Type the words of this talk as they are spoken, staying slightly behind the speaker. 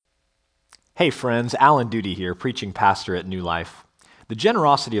Hey friends, Alan Duty here, preaching pastor at New Life. The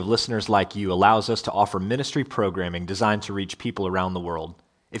generosity of listeners like you allows us to offer ministry programming designed to reach people around the world.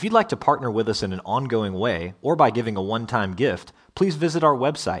 If you'd like to partner with us in an ongoing way or by giving a one-time gift, please visit our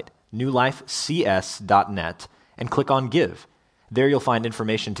website, newlifecs.net, and click on Give. There you'll find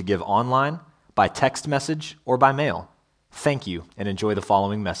information to give online, by text message, or by mail. Thank you, and enjoy the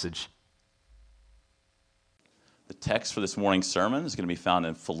following message. The text for this morning's sermon is going to be found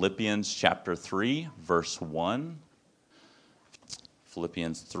in Philippians chapter 3, verse 1.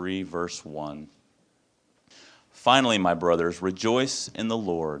 Philippians 3, verse 1. Finally, my brothers, rejoice in the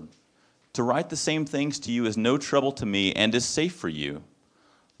Lord. To write the same things to you is no trouble to me and is safe for you.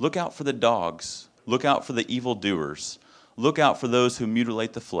 Look out for the dogs. Look out for the evildoers. Look out for those who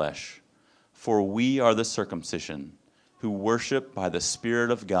mutilate the flesh. For we are the circumcision, who worship by the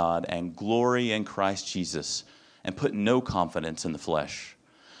Spirit of God and glory in Christ Jesus, and put no confidence in the flesh.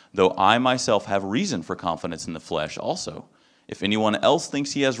 Though I myself have reason for confidence in the flesh also. If anyone else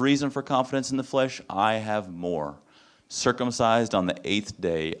thinks he has reason for confidence in the flesh, I have more. Circumcised on the 8th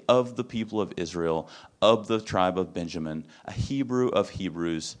day, of the people of Israel, of the tribe of Benjamin, a Hebrew of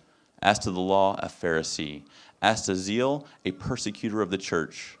Hebrews, as to the law, a Pharisee, as to zeal, a persecutor of the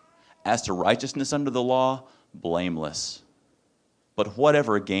church, as to righteousness under the law, blameless. But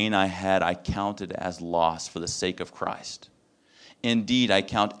whatever gain I had, I counted as loss for the sake of Christ. Indeed, I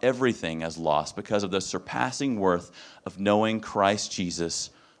count everything as loss because of the surpassing worth of knowing Christ Jesus,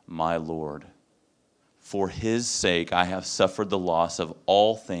 my Lord. For his sake I have suffered the loss of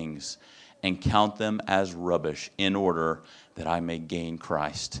all things and count them as rubbish in order that I may gain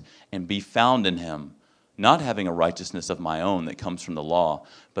Christ and be found in him, not having a righteousness of my own that comes from the law,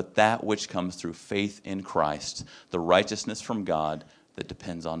 but that which comes through faith in Christ, the righteousness from God that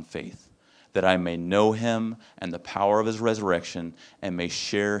depends on faith, that I may know him and the power of his resurrection and may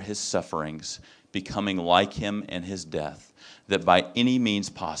share his sufferings, becoming like him in his death, that by any means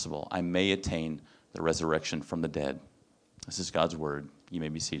possible I may attain the resurrection from the dead. This is God's word. You may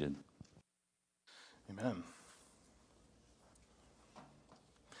be seated. Amen.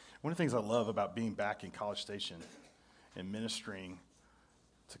 One of the things I love about being back in College Station and ministering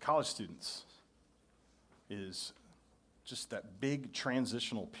to college students is just that big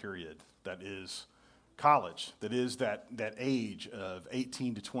transitional period that is college, that is that age of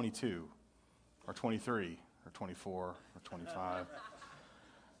 18 to 22, or 23, or 24, or 25,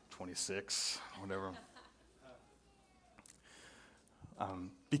 26, whatever.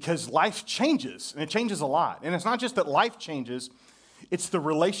 Because life changes, and it changes a lot. And it's not just that life changes, it's the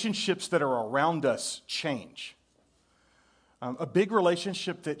relationships that are around us change. A big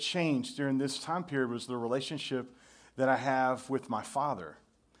relationship that changed during this time period was the relationship that I have with my father.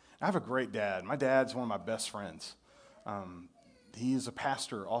 I have a great dad. My dad's one of my best friends. He is a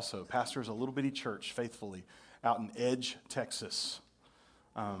pastor also. Pastors a little bitty church faithfully out in Edge, Texas.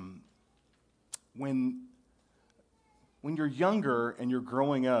 When you're younger and you're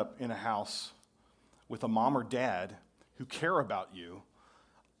growing up in a house with a mom or dad who care about you,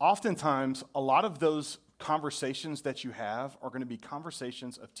 oftentimes a lot of those conversations that you have are going to be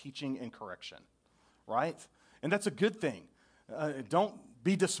conversations of teaching and correction, right? And that's a good thing. Don't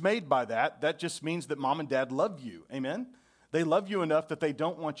be dismayed by that. That just means that mom and dad love you, amen? They love you enough that they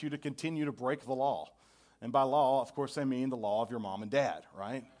don't want you to continue to break the law. And by law, of course, they mean the law of your mom and dad,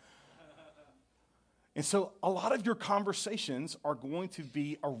 right? And so a lot of your conversations are going to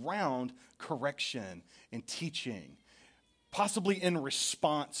be around correction and teaching, possibly in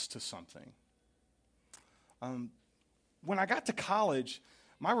response to something. When I got to college,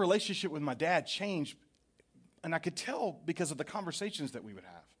 my relationship with my dad changed, and I could tell because of the conversations that we would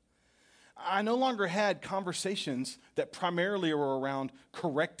have. I no longer had conversations that primarily were around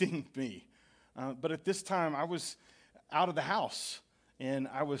correcting me. But at this time, I was out of the house, and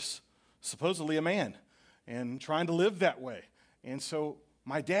I was supposedly a man and trying to live that way. And so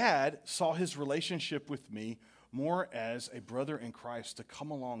my dad saw his relationship with me more as a brother in Christ to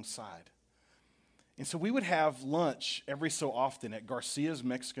come alongside. And so we would have lunch every so often at Garcia's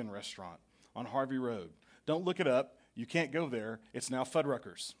Mexican restaurant on Harvey Road. Don't look it up. You can't go there. It's now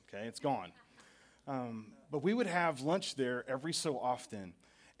Fuddruckers. Okay, it's gone. But we would have lunch there every so often.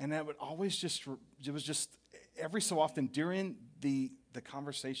 And that would always it was just every so often during the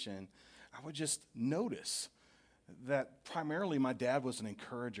conversation, I would just notice that primarily my dad was an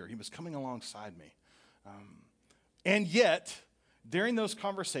encourager. He was coming alongside me. And yet, during those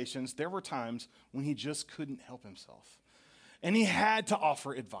conversations, there were times when he just couldn't help himself. And he had to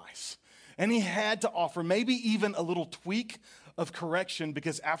offer advice. And he had to offer maybe even a little tweak of correction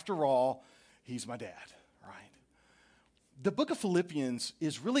because after all, he's my dad, right? The book of Philippians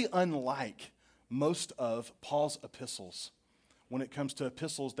is really unlike most of Paul's epistles when it comes to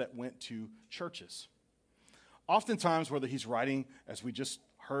epistles that went to churches. Oftentimes, whether he's writing, as we just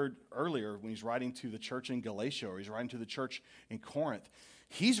heard earlier, when he's writing to the church in Galatia or he's writing to the church in Corinth,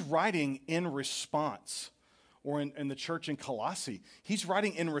 he's writing in response, or in the church in Colossae, he's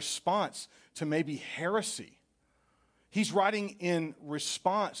writing in response to maybe heresy. He's writing in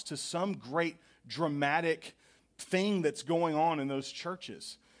response to some great dramatic thing that's going on in those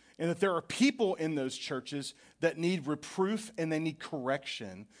churches. And that there are people in those churches that need reproof and they need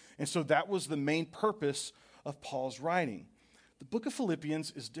correction. And so that was the main purpose of Paul's writing. The book of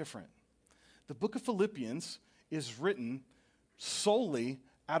Philippians is different. The book of Philippians is written solely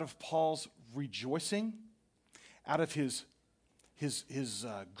out of Paul's rejoicing, out of his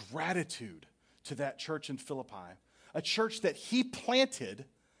gratitude to that church in Philippi, a church that he planted,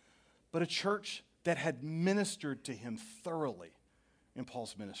 but a church that had ministered to him thoroughly in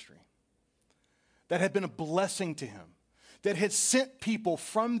Paul's ministry, that had been a blessing to him, that had sent people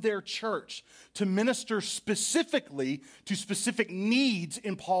from their church to minister specifically to specific needs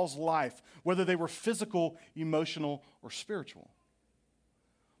in Paul's life, whether they were physical, emotional, or spiritual.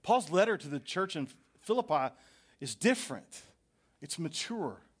 Paul's letter to the church in Philippi is different. It's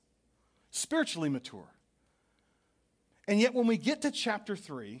mature, spiritually mature. And yet when we get to chapter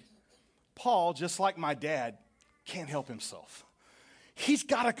 3, Paul, just like my dad, can't help himself. He's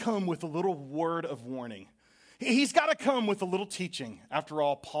got to come with a little word of warning. He's got to come with a little teaching. After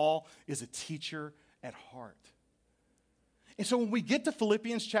all, Paul is a teacher at heart. And so when we get to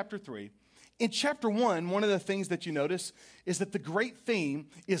Philippians chapter 3, in chapter 1, one of the things that you notice is that the great theme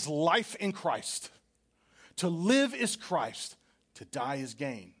is life in Christ. To live is Christ, to die is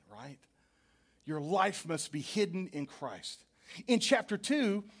gain, right? Your life must be hidden in Christ. In chapter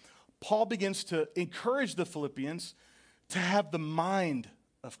 2, Paul begins to encourage the Philippians to have the mind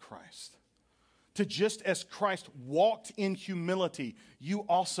of Christ. To just as Christ walked in humility, you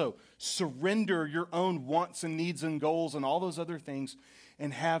also surrender your own wants and needs and goals and all those other things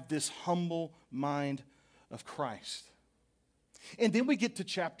and have this humble mind of Christ. And then we get to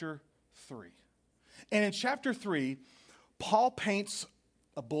chapter 3. And in chapter 3, Paul paints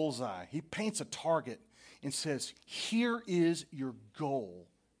a bullseye. He paints a target and says, here is your goal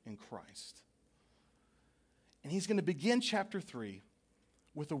in Christ. And he's going to begin chapter 3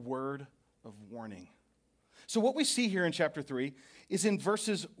 with a word of warning. So what we see here in chapter 3 is in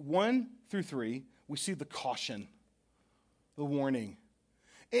verses 1 through 3, we see the caution, the warning.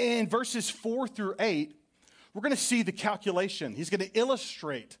 In verses 4 through 8, we're going to see the calculation. He's going to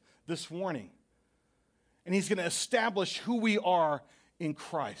illustrate this warning. And he's going to establish who we are in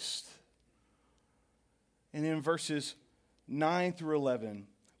Christ. And in verses 9 through 11,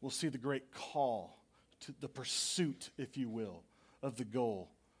 we'll see the great call to the pursuit, if you will, of the goal,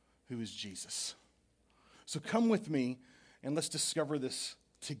 who is Jesus. So come with me and let's discover this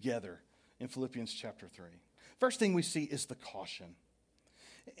together in Philippians chapter 3. First thing we see is the caution.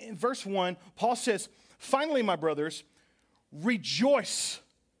 In verse 1, Paul says, finally, my brothers, rejoice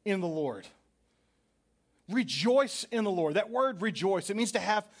in the Lord. Rejoice in the Lord. That word rejoice, it means to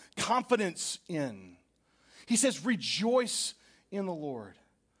have confidence in. He says, rejoice in the Lord.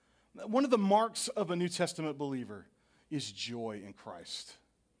 One of the marks of a New Testament believer is joy in Christ.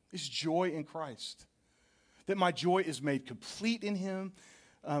 Is joy in Christ. That my joy is made complete in him.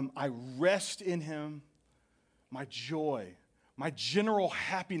 I rest in him. My joy, my general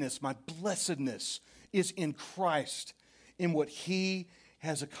happiness, my blessedness is in Christ, in what he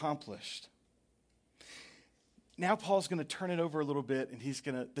has accomplished. Now Paul's going to turn it over a little bit, and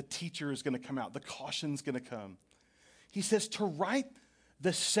the teacher is going to come out. The caution's going to come. He says to write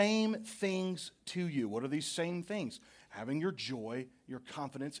the same things to you. What are these same things? Having your joy, your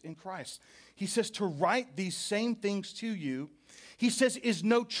confidence in Christ. He says to write these same things to you, he says, is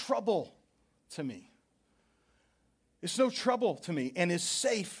no trouble to me. It's no trouble to me and is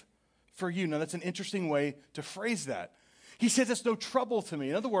safe for you. Now, that's an interesting way to phrase that. He says it's no trouble to me.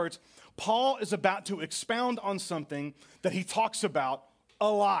 In other words, Paul is about to expound on something that he talks about a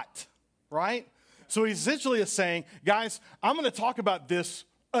lot, right? So he essentially is saying, guys, I'm going to talk about this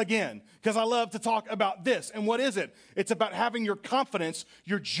again because I love to talk about this. And what is it? It's about having your confidence,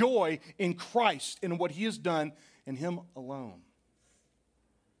 your joy in Christ and what he has done in him alone.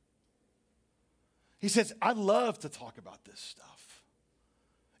 He says, I love to talk about this stuff.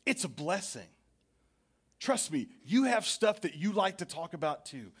 It's a blessing. Trust me, you have stuff that you like to talk about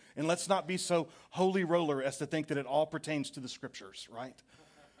too. And let's not be so holy roller as to think that it all pertains to the scriptures, right?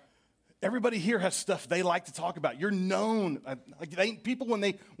 Everybody here has stuff they like to talk about. You're known. People,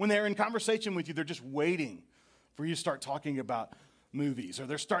 when they're in conversation with you, they're just waiting for you to start talking about movies, or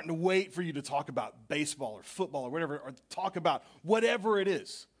they're starting to wait for you to talk about baseball or football or whatever, or talk about whatever it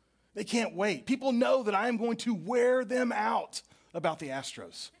is. They can't wait. People know that I am going to wear them out about the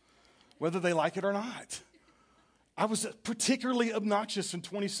Astros, whether they like it or not. I was particularly obnoxious in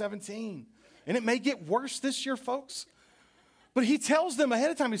 2017, and it may get worse this year, folks. But he tells them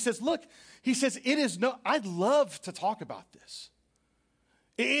ahead of time, he says, look, he says, I'd love to talk about this.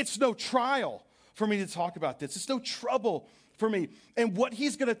 It's no trial for me to talk about this. It's no trouble for me. And what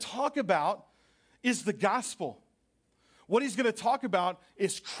he's going to talk about is the gospel. What he's going to talk about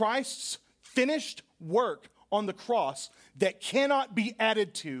is Christ's finished work on the cross that cannot be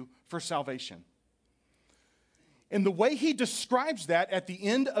added to for salvation. And the way he describes that at the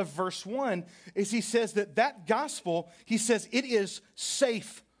end of verse 1 is he says that gospel, he says it is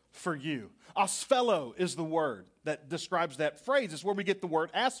safe for you. Asphelo is the word that describes that phrase. It's where we get the word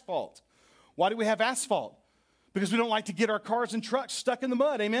asphalt. Why do we have asphalt? Because we don't like to get our cars and trucks stuck in the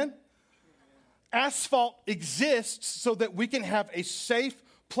mud, amen? Asphalt exists so that we can have a safe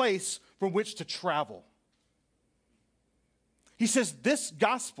place from which to travel. He says this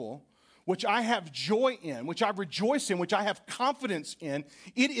gospel, which I have joy in, which I rejoice in, which I have confidence in,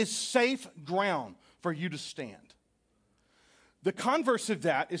 it is safe ground for you to stand. The converse of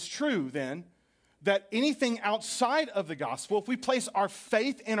that is true then, that anything outside of the gospel, if we place our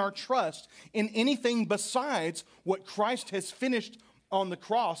faith and our trust in anything besides what Christ has finished on the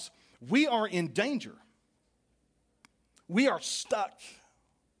cross, we are in danger. We are stuck.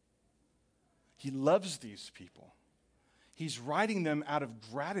 He loves these people. He's writing them out of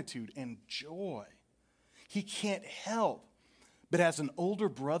gratitude and joy. He can't help but, as an older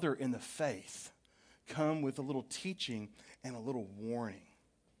brother in the faith, come with a little teaching and a little warning.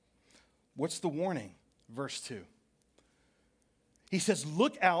 What's the warning? Verse 2. He says,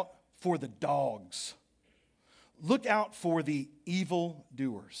 look out for the dogs. Look out for the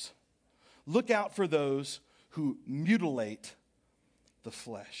evildoers. Look out for those who mutilate the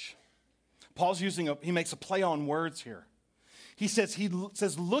flesh. Paul's he makes a play on words here. He says,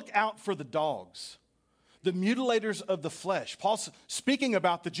 look out for the dogs, the mutilators of the flesh. Paul's speaking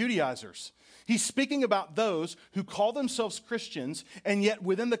about the Judaizers. He's speaking about those who call themselves Christians and yet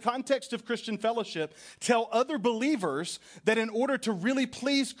within the context of Christian fellowship tell other believers that in order to really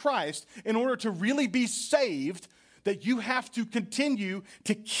please Christ, in order to really be saved, that you have to continue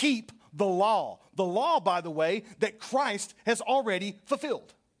to keep the law. The law, by the way, that Christ has already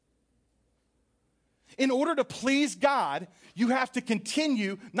fulfilled. In order to please God, you have to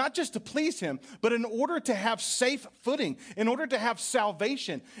continue, not just to please Him, but in order to have safe footing, in order to have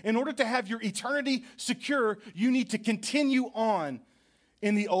salvation, in order to have your eternity secure, you need to continue on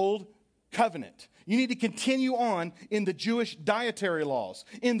in the old covenant. You need to continue on in the Jewish dietary laws,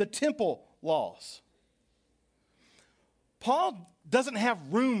 in the temple laws. Paul doesn't have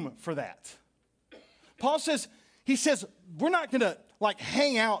room for that. Paul says, we're not going to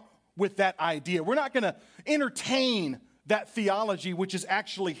hang out with that idea. We're not going to entertain that theology, which is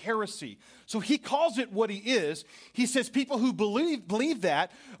actually heresy. So he calls it what he is. He says people who believe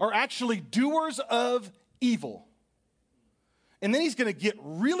that are actually doers of evil. And then he's going to get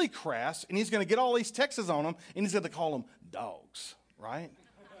really crass, and he's going to get all these Texas on them, and he's going to call them dogs, right?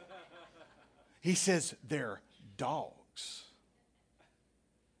 He says they're dogs.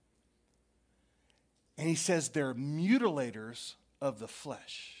 And he says they're mutilators of the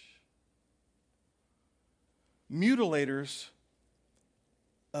flesh. Mutilators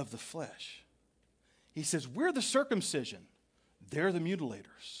of the flesh. He says, we're the circumcision. They're the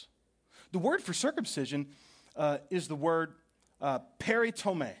mutilators. The word for circumcision is the word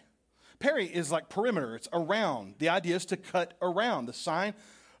peritome. Peri is like perimeter. It's around. The idea is to cut around. The sign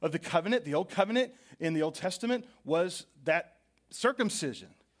of the covenant, the old covenant in the Old Testament, was that circumcision.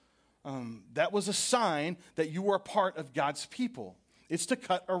 That was a sign that you were a part of God's people. It's to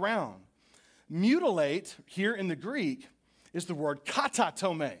cut around. Mutilate, here in the Greek, is the word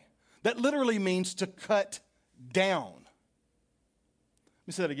katatome. That literally means to cut down. Let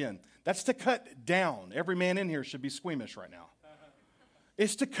me say that again. That's to cut down. Every man in here should be squeamish right now.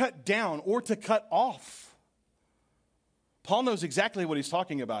 It's to cut down or to cut off. Paul knows exactly what he's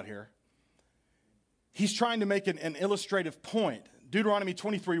talking about here. He's trying to make an illustrative point. Deuteronomy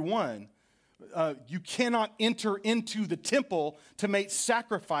 23:1, you cannot enter into the temple to make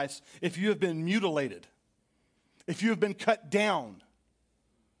sacrifice if you have been mutilated, if you have been cut down.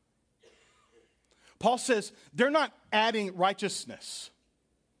 Paul says they're not adding righteousness.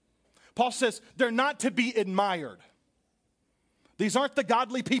 Paul says they're not to be admired. These aren't the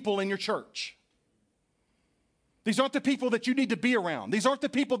godly people in your church. These aren't the people that you need to be around. These aren't the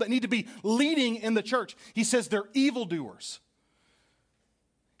people that need to be leading in the church. He says they're evildoers.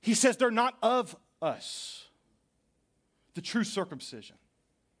 He says they're not of us. The true circumcision.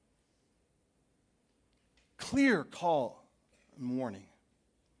 Clear call and warning.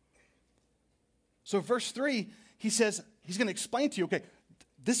 So verse 3, he says, he's going to explain to you, okay,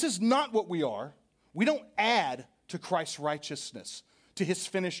 this is not what we are. We don't add to Christ's righteousness, to his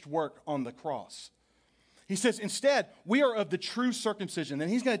finished work on the cross. He says, instead, we are of the true circumcision. And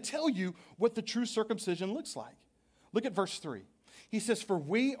he's going to tell you what the true circumcision looks like. Look at verse 3. He says, for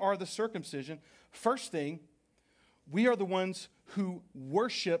we are the circumcision. First thing, we are the ones who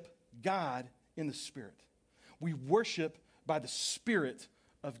worship God in the Spirit. We worship by the Spirit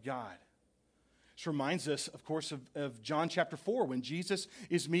of God. This reminds us, of course, of John chapter 4, when Jesus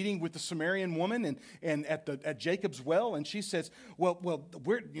is meeting with the Samaritan woman and at Jacob's well, and she says, well,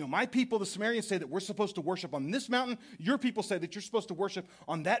 my people, the Samaritans, say that we're supposed to worship on this mountain. Your people say that you're supposed to worship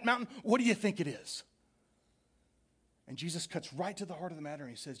on that mountain. What do you think it is? And Jesus cuts right to the heart of the matter,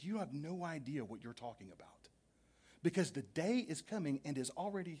 and he says, you have no idea what you're talking about, because the day is coming and is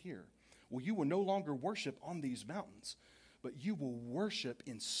already here. Well, you will no longer worship on these mountains, but you will worship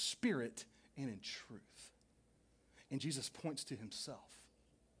in spirit and in truth. And Jesus points to himself.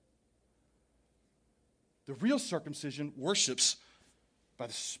 The real circumcision worships by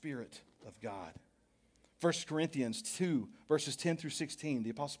the Spirit of God. 1 Corinthians 2, verses 10 through 16,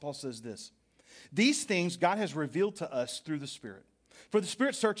 the Apostle Paul says this: these things God has revealed to us through the Spirit. For the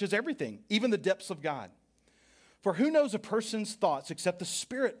Spirit searches everything, even the depths of God. For who knows a person's thoughts except the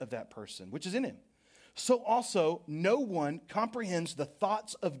spirit of that person, which is in him? So also no one comprehends the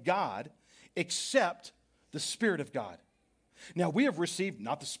thoughts of God except the Spirit of God. Now we have received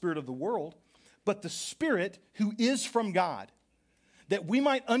not the spirit of the world, but the Spirit who is from God, that we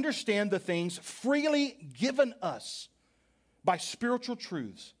might understand the things freely given us by spiritual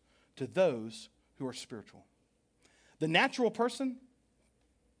truths to those who are spiritual. The natural person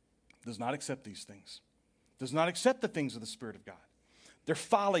does not accept these things, does not accept the things of the Spirit of God. They're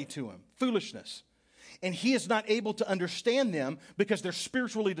folly to him, foolishness. And he is not able to understand them because they're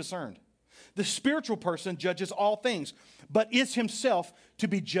spiritually discerned. The spiritual person judges all things, but is himself to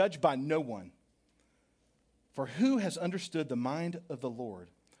be judged by no one. For who has understood the mind of the Lord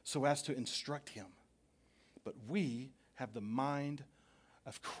so as to instruct him? But we have the mind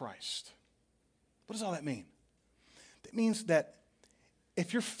of Christ. What does all that mean? That means that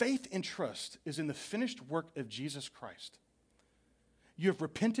if your faith and trust is in the finished work of Jesus Christ, you have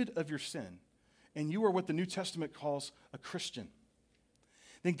repented of your sin, and you are what the New Testament calls a Christian,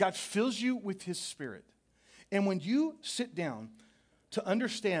 then God fills you with his Spirit. And when you sit down to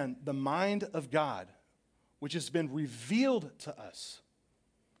understand the mind of God, which has been revealed to us,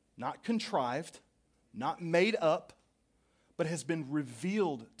 not contrived, not made up, but has been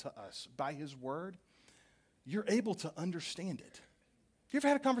revealed to us by his word, you're able to understand it. You ever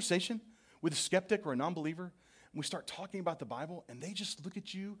had a conversation with a skeptic or a non-believer, and we start talking about the Bible, and they just look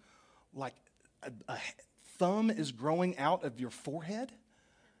at you like a thumb is growing out of your forehead?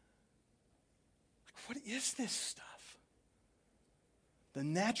 What is this stuff? The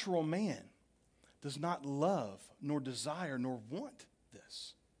natural man does not love, nor desire, nor want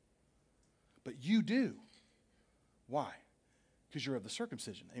this. But you do. Why? Because you're of the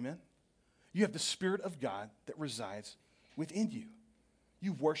circumcision. Amen? You have the Spirit of God that resides within you.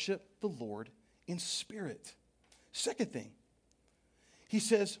 You worship the Lord in spirit. Second thing, he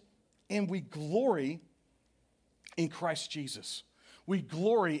says, and we glory in Christ Jesus. We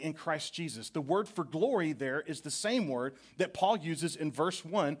glory in Christ Jesus. The word for glory there is the same word that Paul uses in verse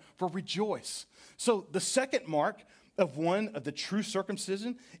 1 for rejoice. So the second mark of one of the true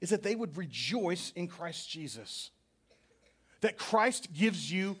circumcision is that they would rejoice in Christ Jesus. That Christ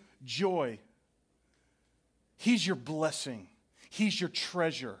gives you joy. He's your blessing. He's your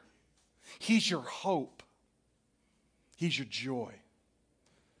treasure. He's your hope. He's your joy.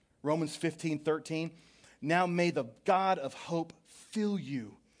 Romans 15:13. Now may the God of hope fill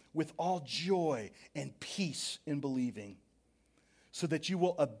you with all joy and peace in believing, so that you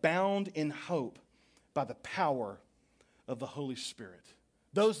will abound in hope by the power of the Holy Spirit.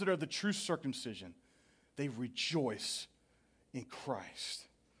 Those that are the true circumcision, they rejoice in Christ.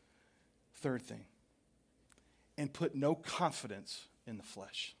 Third thing, and put no confidence in the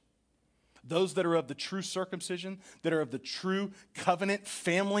flesh. Those that are of the true circumcision, that are of the true covenant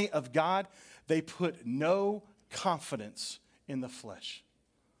family of God, they put no confidence in the flesh.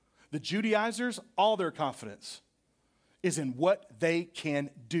 The Judaizers, all their confidence is in what they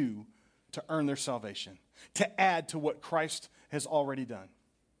can do to earn their salvation, to add to what Christ has already done.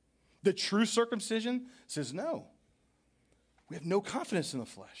 The true circumcision says, no, We have no confidence in the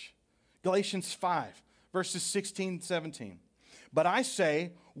flesh. Galatians 5, verses 16, 17. But I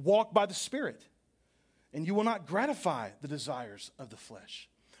say, walk by the Spirit, and you will not gratify the desires of the flesh.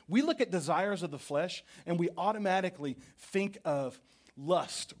 We look at desires of the flesh, and we automatically think of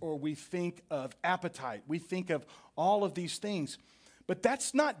lust, or we think of appetite. We think of all of these things. But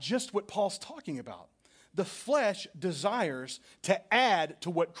that's not just what Paul's talking about. The flesh desires to add to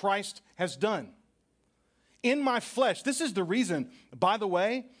what Christ has done. In my flesh, this is the reason, by the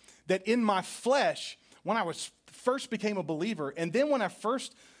way, that in my flesh, when I first became a believer, and then when I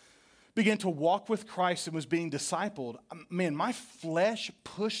first began to walk with Christ and was being discipled, man, my flesh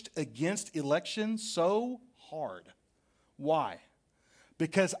pushed against election so hard. Why?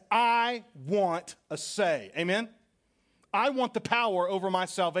 Because I want a say. Amen? I want the power over my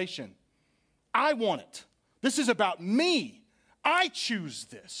salvation. I want it. This is about me. I choose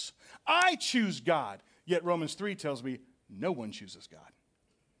this. I choose God. Yet Romans 3 tells me no one chooses God.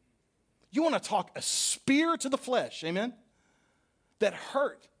 You want to talk a spear to the flesh, amen? That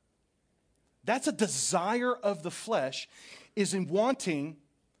hurt. That's a desire of the flesh, is in wanting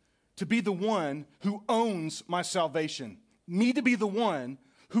to be the one who owns my salvation. Me to be the one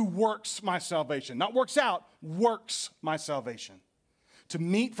who works my salvation. Not works out, works my salvation. For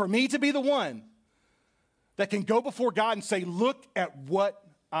me to be the one that can go before God and say, look at what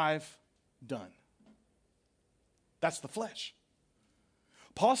I've done. That's the flesh.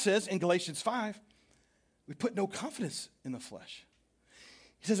 Paul says in Galatians 5, we put no confidence in the flesh.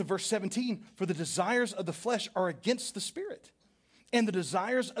 He says in verse 17, for the desires of the flesh are against the Spirit, and the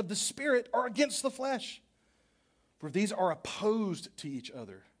desires of the Spirit are against the flesh. For these are opposed to each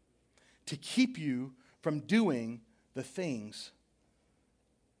other, to keep you from doing the things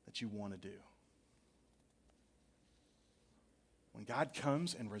that you want to do. When God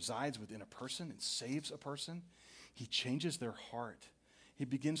comes and resides within a person and saves a person, he changes their heart. He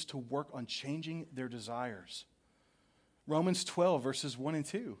begins to work on changing their desires. Romans 12, verses 1 and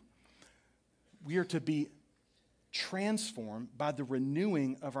 2. We are to be transformed by the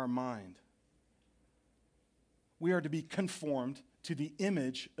renewing of our mind. We are to be conformed to the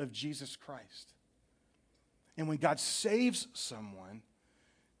image of Jesus Christ. And when God saves someone,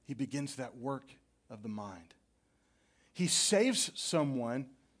 he begins that work of the mind. He saves someone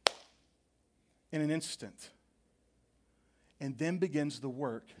in an instant, and then begins the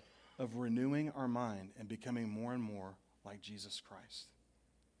work of renewing our mind and becoming more and more like Jesus Christ.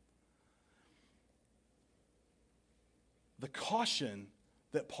 The caution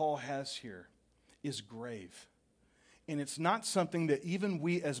that Paul has here is grave. And it's not something that even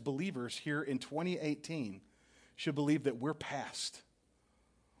we as believers here in 2018 should believe that we're past,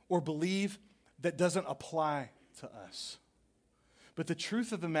 or believe that doesn't apply to us. But the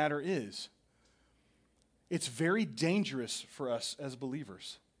truth of the matter is, it's very dangerous for us as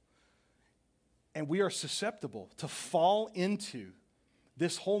believers. And we are susceptible to fall into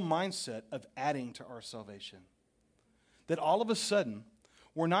this whole mindset of adding to our salvation. That all of a sudden,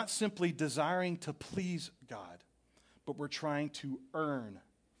 we're not simply desiring to please God, but we're trying to earn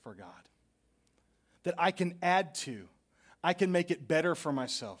for God. That I can add to, I can make it better for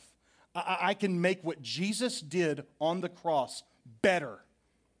myself. I can make what Jesus did on the cross better.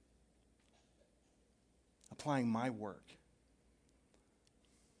 Applying my work.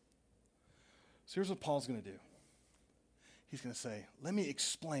 So here's what Paul's going to do. He's going to say, let me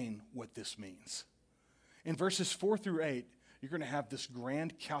explain what this means. In verses 4 through 8, you're going to have this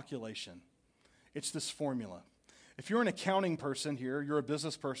grand calculation. It's this formula. If you're an accounting person here, you're a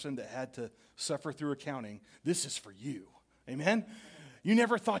business person that had to suffer through accounting, this is for you. Amen? You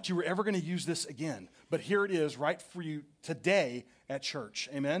never thought you were ever going to use this again, but here it is right for you today at church.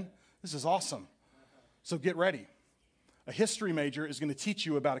 Amen? This is awesome. So get ready. A history major is going to teach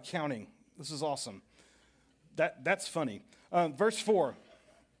you about accounting. This is awesome. That's funny. Verse 4.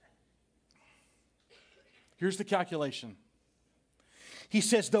 Here's the calculation. He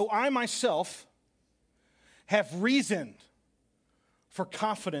says, though I myself have reason for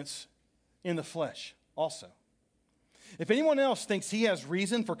confidence in the flesh also. If anyone else thinks he has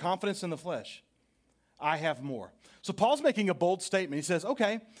reason for confidence in the flesh, I have more. So Paul's making a bold statement. He says,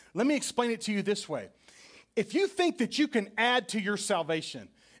 okay, let me explain it to you this way. If you think that you can add to your salvation,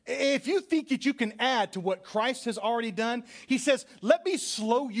 if you think that you can add to what Christ has already done, he says, let me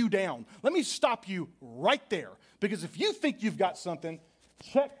slow you down. Let me stop you right there. Because if you think you've got something,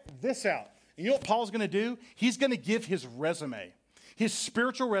 check this out. And you know what Paul's going to do? He's going to give his resume, his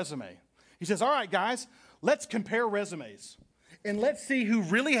spiritual resume. He says, all right, guys, let's compare resumes. And let's see who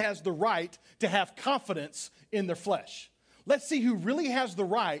really has the right to have confidence in their flesh. Let's see who really has the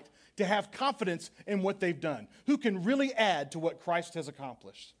right to have confidence in what they've done, who can really add to what Christ has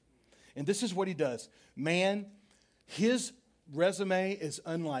accomplished. And this is what he does. Man, his resume is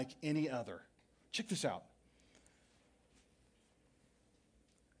unlike any other. Check this out.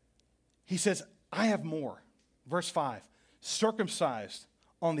 He says, I have more. Verse 5, circumcised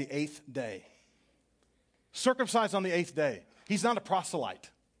on the 8th day. Circumcised on the 8th day. He's not a proselyte.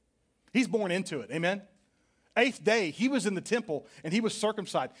 He's born into it. Amen? 8th day, he was in the temple and he was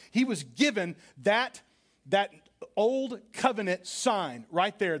circumcised. He was given that old covenant sign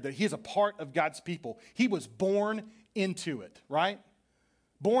right there that he is a part of God's people. He was born into it, right?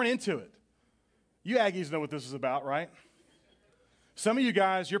 Born into it. You Aggies know what this is about, right? Some of you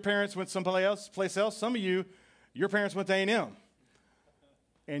guys, your parents went someplace else. Some of you, your parents went to A&M.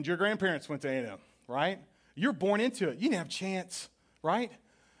 And your grandparents went to A&M, right? You're born into it. You didn't have a chance, right?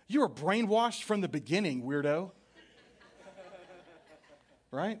 You were brainwashed from the beginning, weirdo.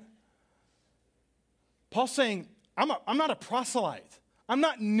 Right? Paul's saying, I'm not a proselyte. I'm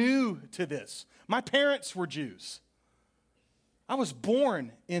not new to this. My parents were Jews. I was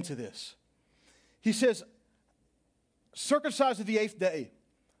born into this. He says, circumcised of the 8th day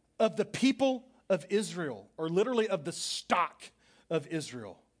of the people of Israel, or literally of the stock of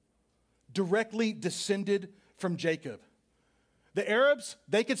Israel, directly descended from Jacob. The Arabs,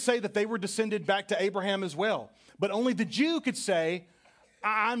 they could say that they were descended back to Abraham as well, but only the Jew could say,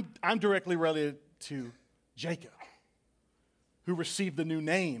 I'm directly related to Jacob, who received the new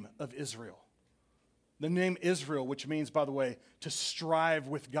name of Israel. The name Israel, which means, by the way, to strive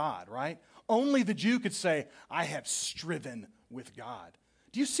with God, right? Only the Jew could say, I have striven with God.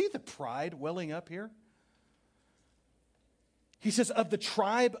 Do you see the pride welling up here? He says, of the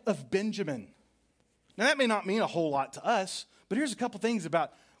tribe of Benjamin. Now, that may not mean a whole lot to us, but here's a couple things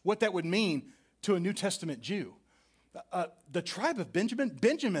about what that would mean to a New Testament Jew. The tribe of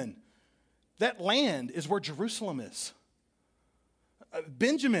Benjamin, that land is where Jerusalem is.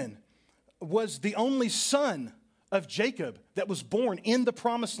 Benjamin was the only son of Jacob that was born in the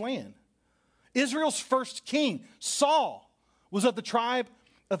promised land. Israel's first king, Saul, was of the tribe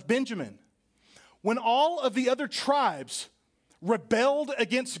of Benjamin. When all of the other tribes rebelled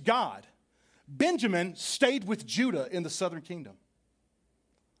against God, Benjamin stayed with Judah in the southern kingdom.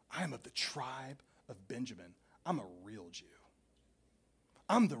 I am of the tribe of Benjamin. I'm a real Jew.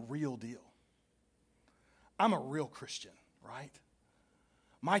 I'm the real deal. I'm a real Christian, right?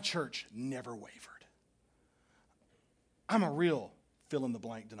 My church never wavered. I'm a real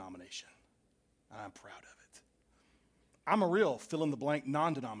fill-in-the-blank denomination. I'm proud of it. I'm a real fill-in-the-blank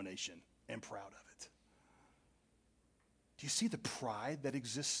non-denomination and proud of it. Do you see the pride that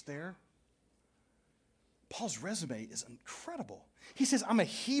exists there? Paul's resume is incredible. He says, I'm a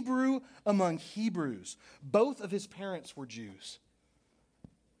Hebrew among Hebrews. Both of his parents were Jews.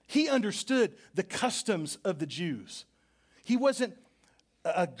 He understood the customs of the Jews. He wasn't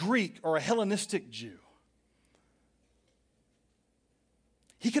a Greek or a Hellenistic Jew.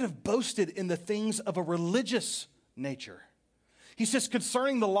 He could have boasted in the things of a religious nature. He says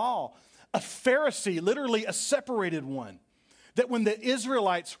concerning the law, a Pharisee, literally a separated one, that when the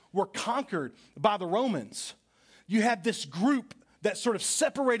Israelites were conquered by the Romans, you had this group that sort of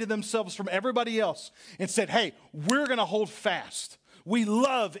separated themselves from everybody else and said, hey, we're going to hold fast. We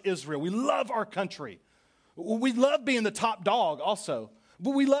love Israel. We love our country. We love being the top dog also.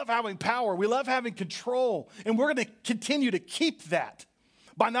 But we love having power. We love having control. And we're going to continue to keep that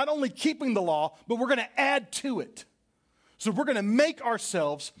by not only keeping the law, but we're going to add to it. So we're going to make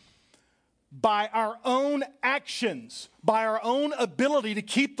ourselves, by our own actions, by our own ability to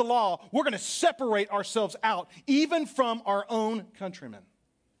keep the law, we're going to separate ourselves out, even from our own countrymen.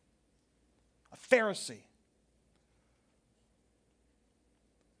 A Pharisee.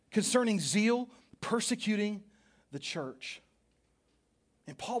 Concerning zeal, persecuting the church.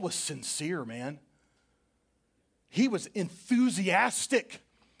 And Paul was sincere, man. He was enthusiastic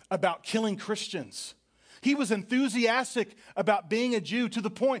about killing Christians. He was enthusiastic about being a Jew to the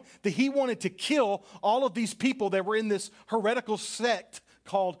point that he wanted to kill all of these people that were in this heretical sect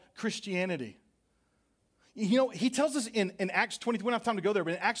called Christianity. You know, he tells us in Acts 23, we don't have time to go there,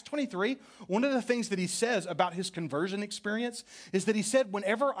 but in Acts 23, one of the things that he says about his conversion experience is that he said,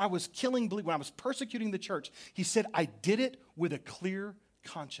 whenever I was when I was persecuting the church, he said, I did it with a clear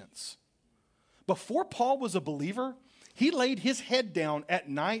conscience. Before Paul was a believer, he laid his head down at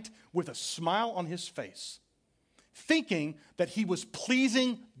night with a smile on his face, thinking that he was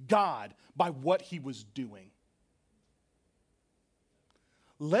pleasing God by what he was doing.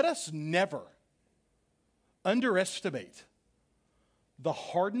 Let us never underestimate the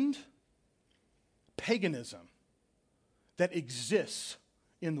hardened paganism that exists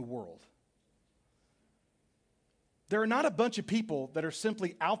in the world. There are not a bunch of people that are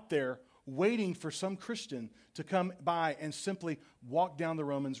simply out there waiting for some Christian to come by and simply walk down the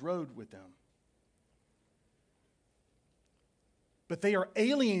Romans road with them. But they are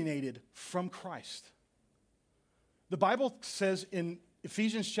alienated from Christ. The Bible says in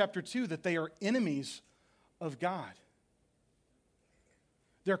Ephesians chapter 2 that they are enemies of God.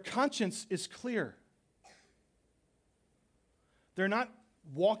 Their conscience is clear. They're not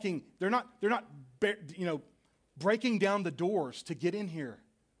walking, they're not breaking down the doors to get in here.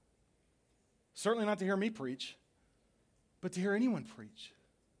 Certainly not to hear me preach, but to hear anyone preach.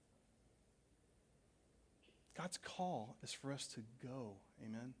 God's call is for us to go,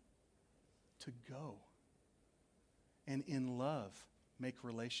 amen? To go. And in love, make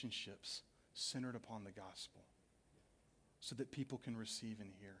relationships centered upon the gospel so that people can receive and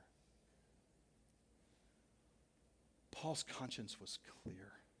hear. Paul's conscience was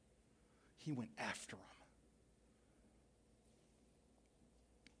clear. He went after them.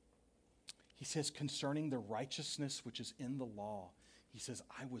 He says, concerning the righteousness which is in the law, he says,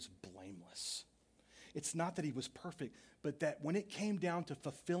 I was blameless. It's not that he was perfect, but that when it came down to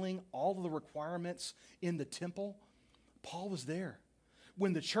fulfilling all of the requirements in the temple, Paul was there.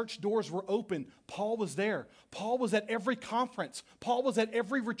 When the church doors were open, Paul was there. Paul was at every conference. Paul was at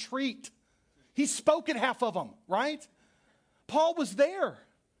every retreat. He spoke at half of them, right? Paul was there.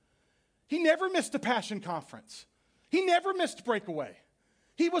 He never missed a Passion Conference. He never missed Breakaway.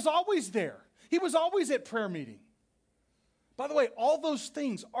 He was always there. He was always at prayer meeting. By the way, all those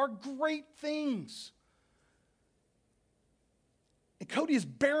things are great things. And Cody is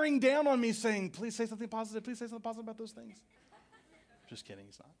bearing down on me saying, please say something positive. Please say something positive about those things. Just kidding,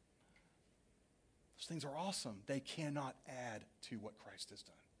 he's not. Those things are awesome. They cannot add to what Christ has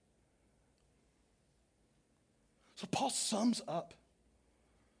done. So Paul sums up,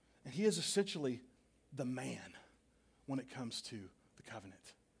 and he is essentially the man when it comes to the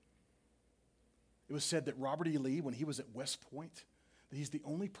covenant. It was said that Robert E. Lee, when he was at West Point, that he's the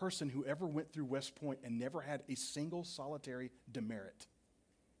only person who ever went through West Point and never had a single solitary demerit,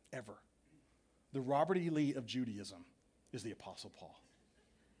 ever. The Robert E. Lee of Judaism is the Apostle Paul.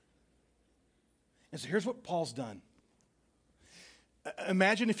 And so here's what Paul's done.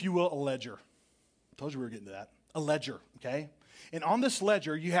 Imagine, if you will, a ledger. I told you we were getting to that. A ledger, okay? And on this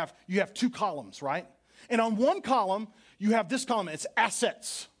ledger, you have two columns, right? And on one column, you have this column. It's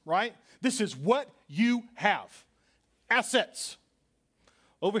assets, right? This is what you have. Assets.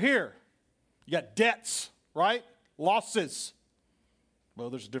 Over here, you got debts, right? Losses. Well,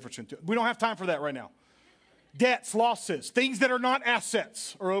 there's a difference between two. We don't have time for that right now. Debts, losses, things that are not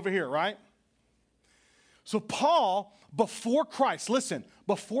assets are over here, right? So Paul, before Christ, listen,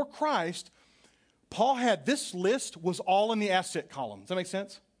 before Christ, Paul had this list was all in the asset column. Does that make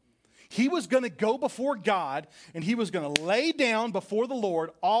sense? He was going to go before God, and he was going to lay down before the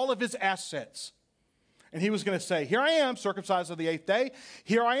Lord all of his assets. And he was going to say, here I am, circumcised of the 8th day.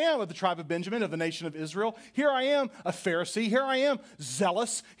 Here I am of the tribe of Benjamin, of the nation of Israel. Here I am, a Pharisee. Here I am,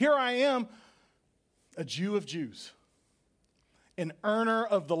 zealous. Here I am, a Jew of Jews, an earner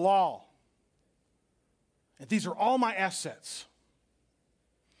of the law. And these are all my assets.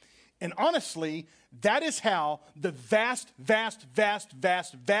 And honestly, that is how the vast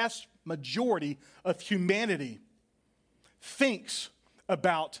majority of humanity thinks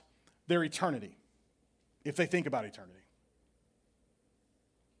about their eternity, if they think about eternity.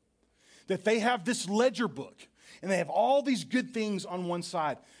 That they have this ledger book, and they have all these good things on one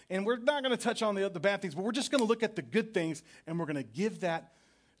side. And we're not going to touch on the bad things, but we're just going to look at the good things, and we're going to give that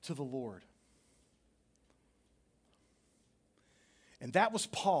to the Lord. And that was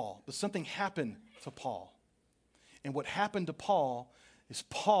Paul, but something happened to Paul. And what happened to Paul is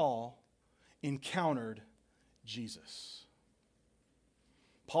Paul encountered Jesus.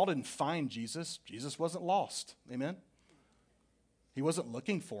 Paul didn't find Jesus. Jesus wasn't lost. Amen? He wasn't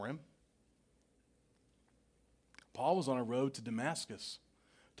looking for him. Paul was on a road to Damascus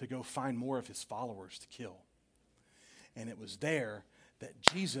to go find more of his followers to kill. And it was there that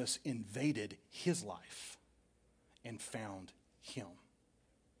Jesus invaded his life and found him.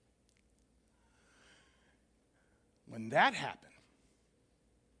 When that happened,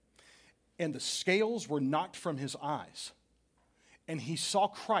 and the scales were knocked from his eyes, and he saw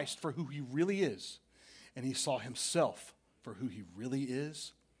Christ for who he really is, and he saw himself for who he really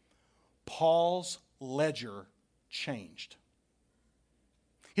is, Paul's ledger changed.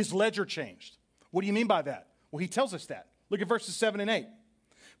 His ledger changed. What do you mean by that? Well, he tells us that. Look at verses 7 and 8.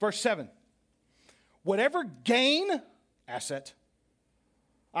 Verse 7. Whatever gain, asset,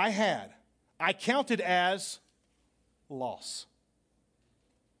 I had, I counted as loss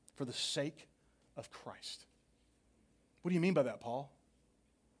for the sake of Christ. What do you mean by that, Paul?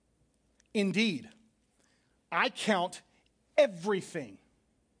 Indeed, I count everything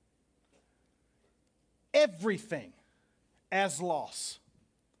as loss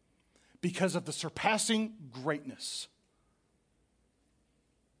because of the surpassing greatness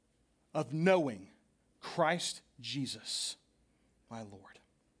of knowing Christ Jesus, my Lord,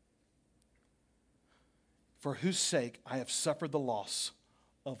 for whose sake I have suffered the loss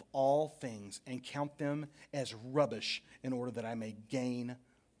of all things and count them as rubbish in order that I may gain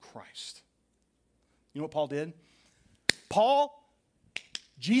Christ. You know what Paul did?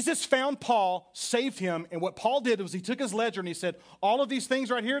 Jesus found Paul, saved him, and what Paul did was he took his ledger and he said, all of these things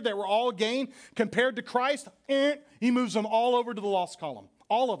right here that were all gain compared to Christ, he moves them all over to the loss column.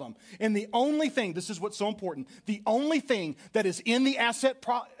 All of them. And the only thing, this is what's so important, the only thing that is in the asset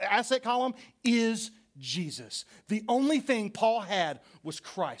column is Jesus. The only thing Paul had was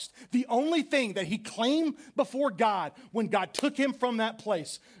Christ. The only thing that he claimed before God when God took him from that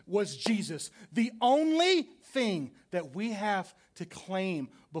place was Jesus. The only thing that we have to claim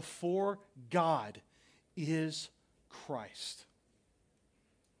before God is Christ.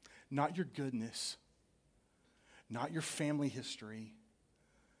 Not your goodness, not your family history,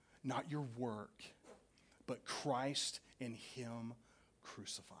 not your work, but Christ and Him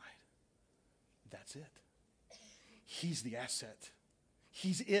crucified. That's it. He's the asset.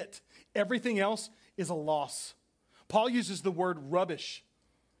 He's it. Everything else is a loss. Paul uses the word rubbish.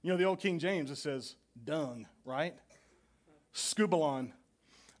 You know, the old King James, it says dung, right? Skubalon.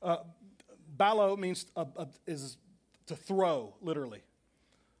 Balo means is to throw, literally.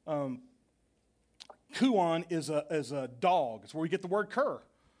 Kuon is a dog. It's where we get the word cur.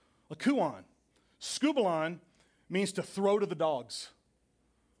 A kuon. Skubalon means to throw to the dogs.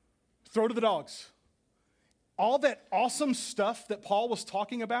 Throw to the dogs. All that awesome stuff that Paul was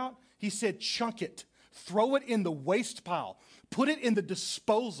talking about, he said chunk it. Throw it in the waste pile. Put it in the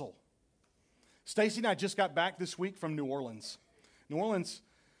disposal. Stacy and I just got back this week from New Orleans. New Orleans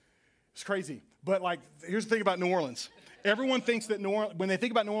is crazy. But here's the thing about New Orleans. Everyone thinks that when they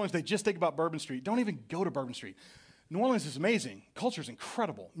think about New Orleans, they just think about Bourbon Street. Don't even go to Bourbon Street. New Orleans is amazing. Culture is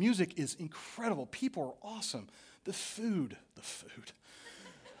incredible. Music is incredible. People are awesome. The food.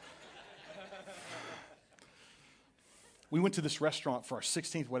 We went to this restaurant for our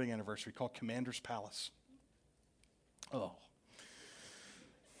 16th wedding anniversary called Commander's Palace. Oh.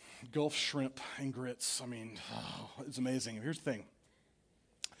 Gulf shrimp and grits. It's amazing. Here's the thing.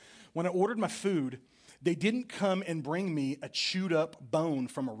 When I ordered my food, they didn't come and bring me a chewed up bone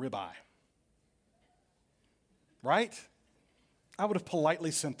from a ribeye. Right? I would have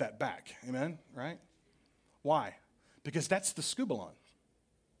politely sent that back. Amen? Right? Why? Because that's the skubalon.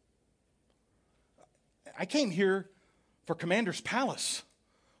 I came here for Commander's Palace.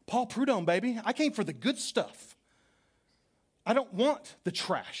 Paul Prudhomme, baby. I came for the good stuff. I don't want the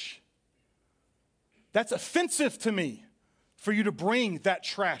trash. That's offensive to me for you to bring that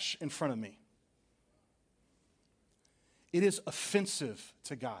trash in front of me. It is offensive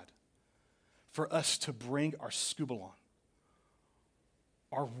to God for us to bring our skubalon,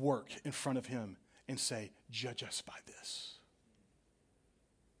 our work in front of Him and say, judge us by this.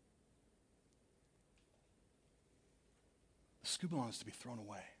 The skubalon is to be thrown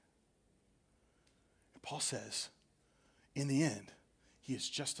away. And Paul says, in the end, he is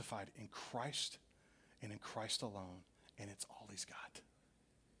justified in Christ and in Christ alone, and it's all he's got.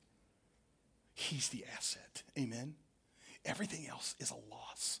 He's the asset. Amen? Everything else is a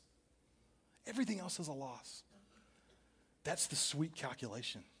loss. Everything else is a loss. That's the sweet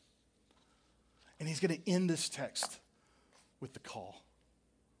calculation. And he's going to end this text with the call.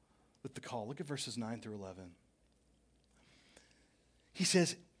 With the call. Look at verses 9 through 11. He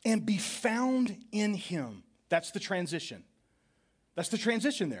says, and be found in him. That's the transition. That's the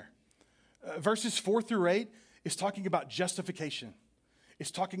transition there. Verses 4 through 8 is talking about justification.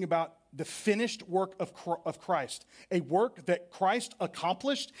 It's talking about the finished work of Christ, a work that Christ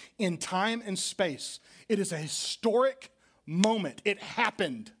accomplished in time and space. It is a historic moment. It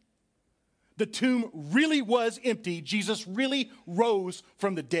happened. The tomb really was empty. Jesus really rose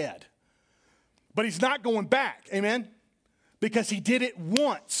from the dead. But he's not going back, amen? Because he did it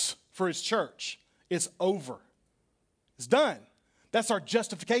once for his church. It's over. It's done. That's our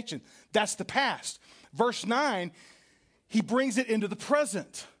justification. That's the past. Verse 9, he brings it into the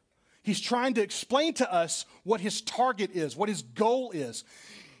present. He's trying to explain to us what his target is, what his goal is.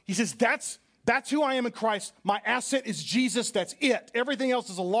 He says, that's who I am in Christ. My asset is Jesus. That's it. Everything else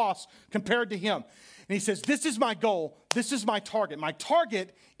is a loss compared to him. And he says, this is my goal. This is my target. My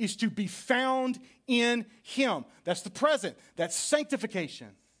target is to be found in him. That's the present. That's sanctification.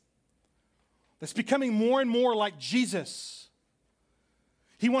 That's becoming more and more like Jesus.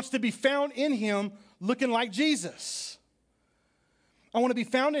 He wants to be found in him looking like Jesus. I want to be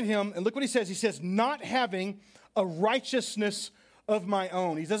found in him, and look what he says. He says, not having a righteousness of my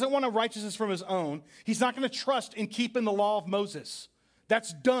own. He doesn't want a righteousness from his own. He's not going to trust in keeping the law of Moses.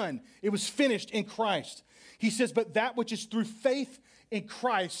 That's done. It was finished in Christ. He says, but that which is through faith in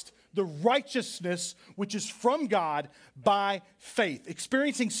Christ, the righteousness which is from God by faith.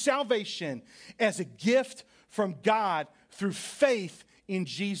 Experiencing salvation as a gift from God through faith in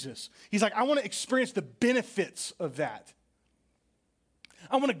Jesus. He's like, I want to experience the benefits of that.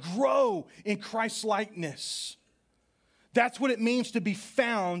 I want to grow in Christ's likeness. That's what it means to be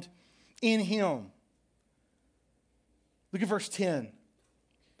found in him. Look at verse 10.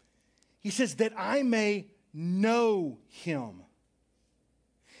 He says, that I may know him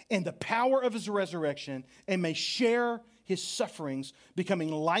and the power of his resurrection, and may share his sufferings, becoming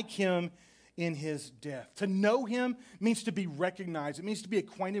like him in his death. To know him means to be recognized. It means to be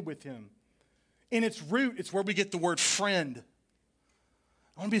acquainted with him. In its root, it's where we get the word friend.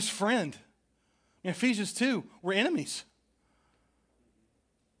 I want to be his friend. In Ephesians 2, we're enemies.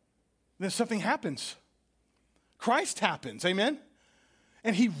 Then something happens. Christ happens, amen?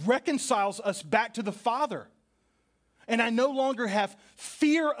 And he reconciles us back to the Father. And I no longer have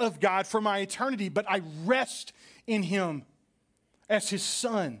fear of God for my eternity, but I rest in him as his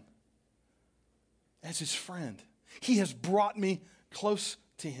son, as his friend. He has brought me close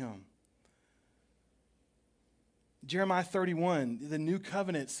to him. Jeremiah 31, the new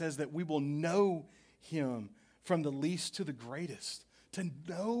covenant says that we will know him from the least to the greatest. To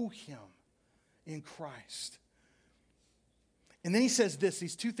know him in Christ. And then he says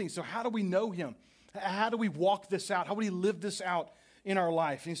these two things. So how do we know him? How do we walk this out? How do we live this out in our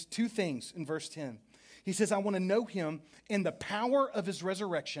life? He's two things in verse 10. He says, I want to know him in the power of his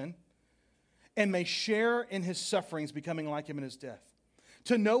resurrection and may share in his sufferings, becoming like him in his death.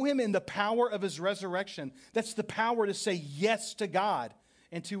 To know him in the power of his resurrection, that's the power to say yes to God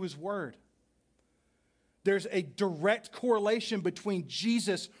and to his word. There's a direct correlation between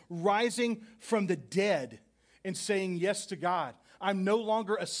Jesus rising from the dead and saying yes to God. I'm no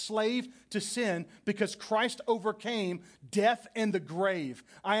longer a slave to sin because Christ overcame death and the grave.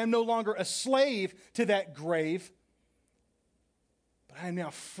 I am no longer a slave to that grave, but I am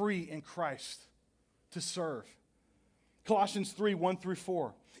now free in Christ to serve. Colossians 3, 1 through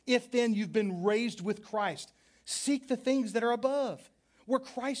 4. If then you've been raised with Christ, seek the things that are above, where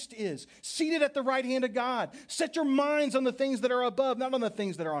Christ is, seated at the right hand of God. Set your minds on the things that are above, not on the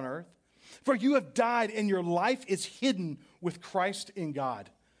things that are on earth. For you have died, and your life is hidden with Christ in God.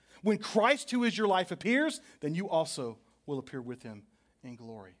 When Christ, who is your life, appears, then you also will appear with him in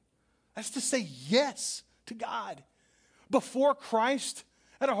glory. That's to say yes to God. Before Christ,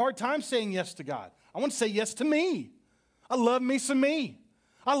 I had a hard time saying yes to God. I want to say yes to me. I love me some me.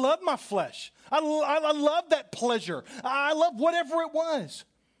 I love my flesh. I love that pleasure. I love whatever it was.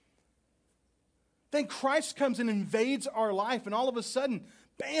 Then Christ comes and invades our life, and all of a sudden,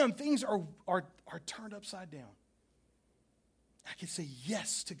 bam, things are turned upside down. I can say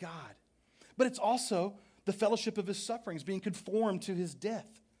yes to God. But it's also the fellowship of his sufferings, being conformed to his death.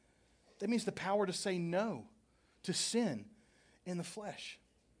 That means the power to say no to sin in the flesh.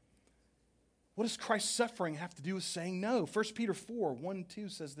 What does Christ's suffering have to do with saying no? 1 Peter 4, 1 and 2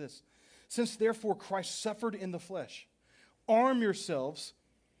 says this. Since therefore Christ suffered in the flesh, arm yourselves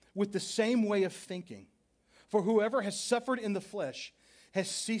with the same way of thinking. For whoever has suffered in the flesh has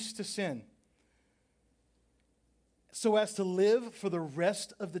ceased to sin, so as to live for the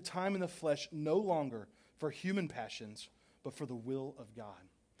rest of the time in the flesh, no longer for human passions, but for the will of God.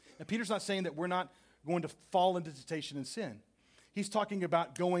 Now, Peter's not saying that we're not going to fall into temptation and sin. He's talking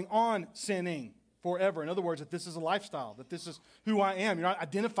about going on sinning forever. In other words, that this is a lifestyle, that this is who I am. You're not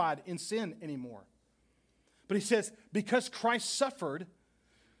identified in sin anymore. But he says, because Christ suffered,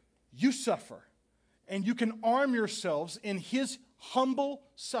 you suffer. And you can arm yourselves in his humble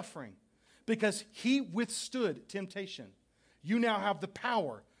suffering. Because he withstood temptation. You now have the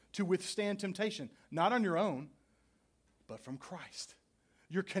power to withstand temptation. Not on your own, but from Christ.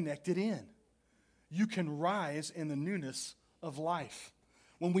 You're connected in. You can rise in the newness of life.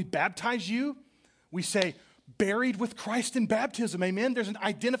 When we baptize you, we say, buried with Christ in baptism. Amen? There's an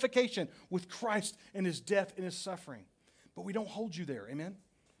identification with Christ and his death and his suffering. But we don't hold you there. Amen?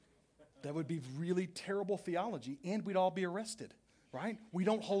 That would be really terrible theology, and we'd all be arrested, right? We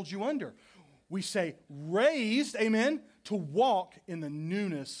don't hold you under. We say, raised, amen, to walk in the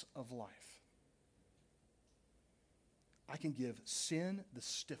newness of life. I can give sin the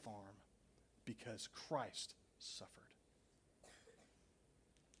stiff arm because Christ suffered.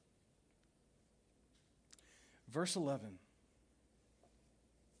 Verse 11,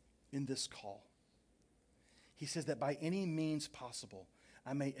 in this call, he says that by any means possible,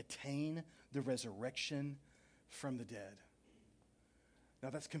 I may attain the resurrection from the dead. Now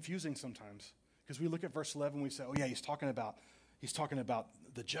that's confusing sometimes because we look at verse 11 and we say, oh yeah, he's talking about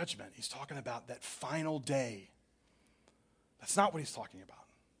the judgment. He's talking about that final day. That's not what he's talking about.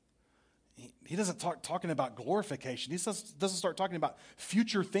 He doesn't talking about glorification. He doesn't start talking about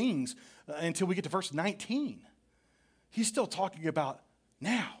future things until we get to verse 19. He's still talking about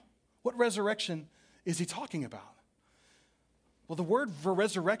now. What resurrection is he talking about? Well, the word for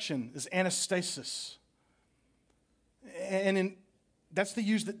resurrection is anastasis. And that's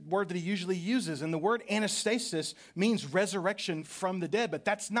the word that he usually uses. And the word anastasis means resurrection from the dead, but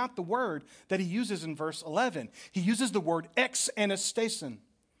that's not the word that he uses in verse 11. He uses the word ex-anastasin.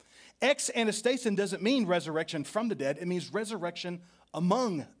 Ex-anastasin doesn't mean resurrection from the dead. It means resurrection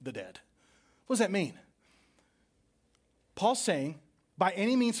among the dead. What does that mean? Paul's saying, by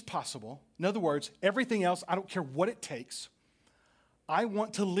any means possible, in other words, everything else, I don't care what it takes, I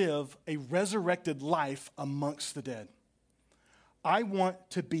want to live a resurrected life amongst the dead. I want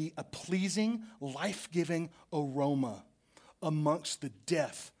to be a pleasing, life-giving aroma amongst the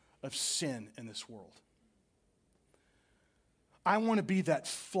death of sin in this world. I want to be that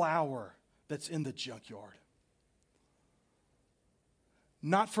flower that's in the junkyard.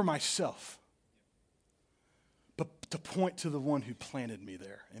 Not for myself, but to point to the one who planted me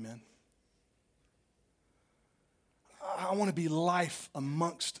there. Amen? I want to be life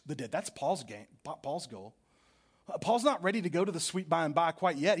amongst the dead. That's Paul's goal. Paul's not ready to go to the sweet by and by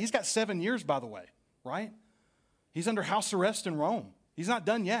quite yet. He's got 7 years, by the way, right? He's under house arrest in Rome. He's not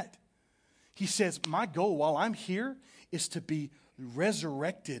done yet. He says, my goal while I'm here is to be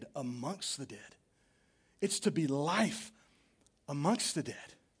resurrected amongst the dead. It's to be life amongst the dead.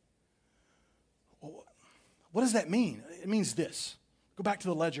 What does that mean? It means this. Go back to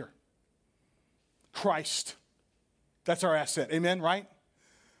the ledger. Christ. That's our asset. Amen, right?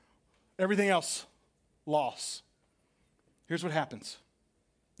 Everything else, loss. Here's what happens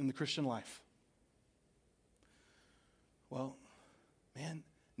in the Christian life. Well, man,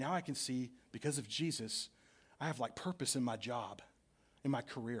 now I can see, because of Jesus, I have like purpose in my job, in my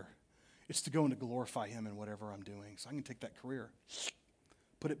career. It's to go and to glorify him in whatever I'm doing. So I can take that career,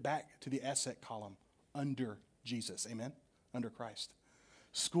 put it back to the asset column under Jesus, amen? Under Christ.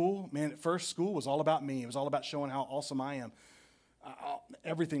 School, man, at first school was all about me. It was all about showing how awesome I am.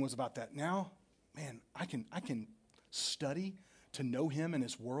 Everything was about that. Now, man, I can study to know him and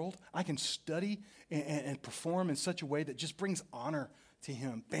his world. I can study and perform in such a way that just brings honor to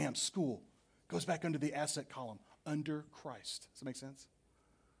him. Bam, school goes back under the asset column, under Christ. Does that make sense?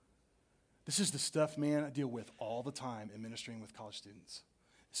 This is the stuff, man, I deal with all the time in ministering with college students,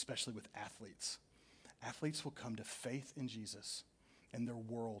 especially with athletes. Athletes will come to faith in Jesus, and their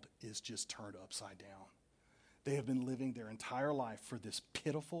world is just turned upside down. They have been living their entire life for this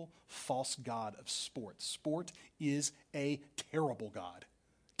pitiful, false god of sport. Sport is a terrible god.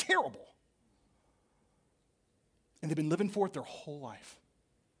 Terrible. And they've been living for it their whole life.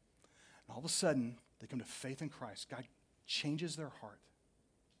 And all of a sudden, they come to faith in Christ. God changes their heart.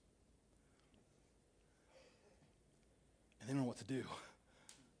 And they don't know what to do.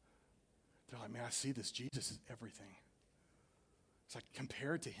 They're like, man, I see this. Jesus is everything. It's like,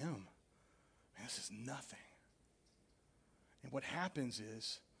 compared to him, man, this is nothing. And what happens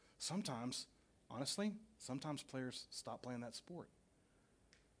is, sometimes, honestly, sometimes players stop playing that sport.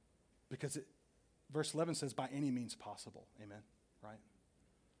 Because verse 11 says, by any means possible. Amen? Right?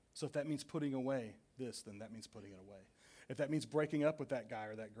 So if that means putting away this, then that means putting it away. If that means breaking up with that guy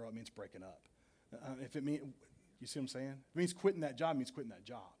or that girl, it means breaking up. If it means, you see what I'm saying? If it means quitting that job, it means quitting that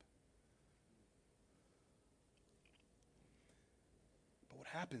job. But what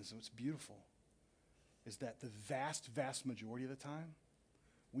happens, and what's beautiful, is that the vast, vast majority of the time,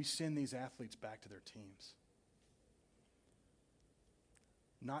 we send these athletes back to their teams.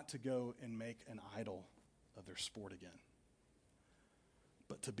 Not to go and make an idol of their sport again,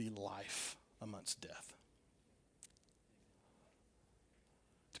 but to be life amongst death.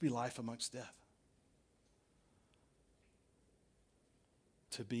 To be life amongst death.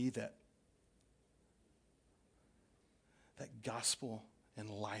 To be that gospel and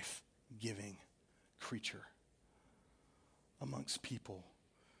life-giving creature amongst people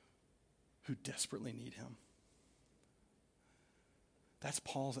who desperately need him. That's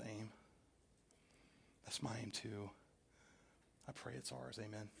Paul's aim. That's my aim too. I pray it's ours.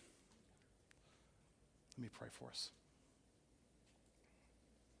 Amen. Let me pray for us.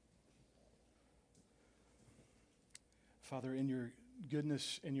 Father, in your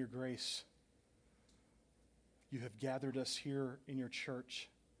goodness and your grace, you have gathered us here in your church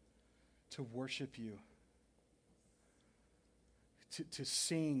to worship you, to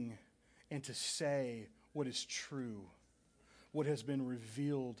sing and to say what is true, what has been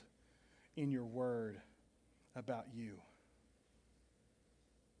revealed in your word about you.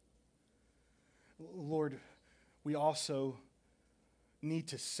 Lord, we also need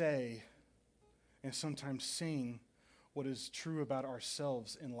to say and sometimes sing what is true about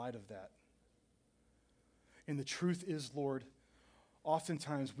ourselves in light of that. And the truth is, Lord,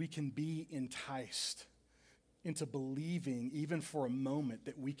 oftentimes we can be enticed into believing, even for a moment,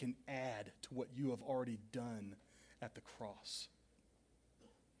 that we can add to what you have already done at the cross.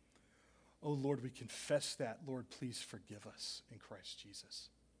 Oh, Lord, we confess that. Lord, please forgive us in Christ Jesus.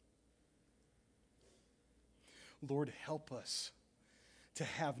 Lord, help us to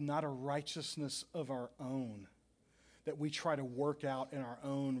have not a righteousness of our own that we try to work out in our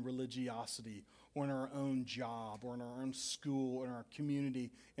own religiosity or in our own job or in our own school or in our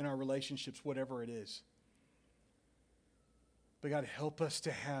community, in our relationships, whatever it is. But God, help us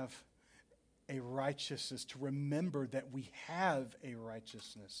to have a righteousness, to remember that we have a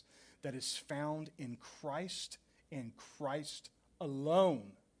righteousness that is found in Christ and Christ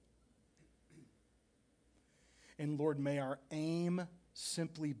alone. And Lord, may our aim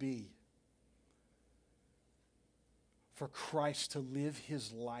simply be for Christ to live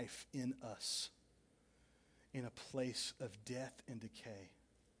his life in us in a place of death and decay.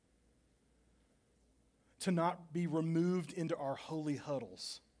 To not be removed into our holy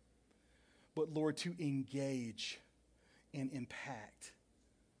huddles, but Lord, to engage and impact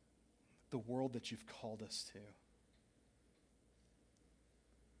the world that you've called us to.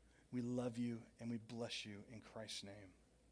 We love you and we bless you in Christ's name.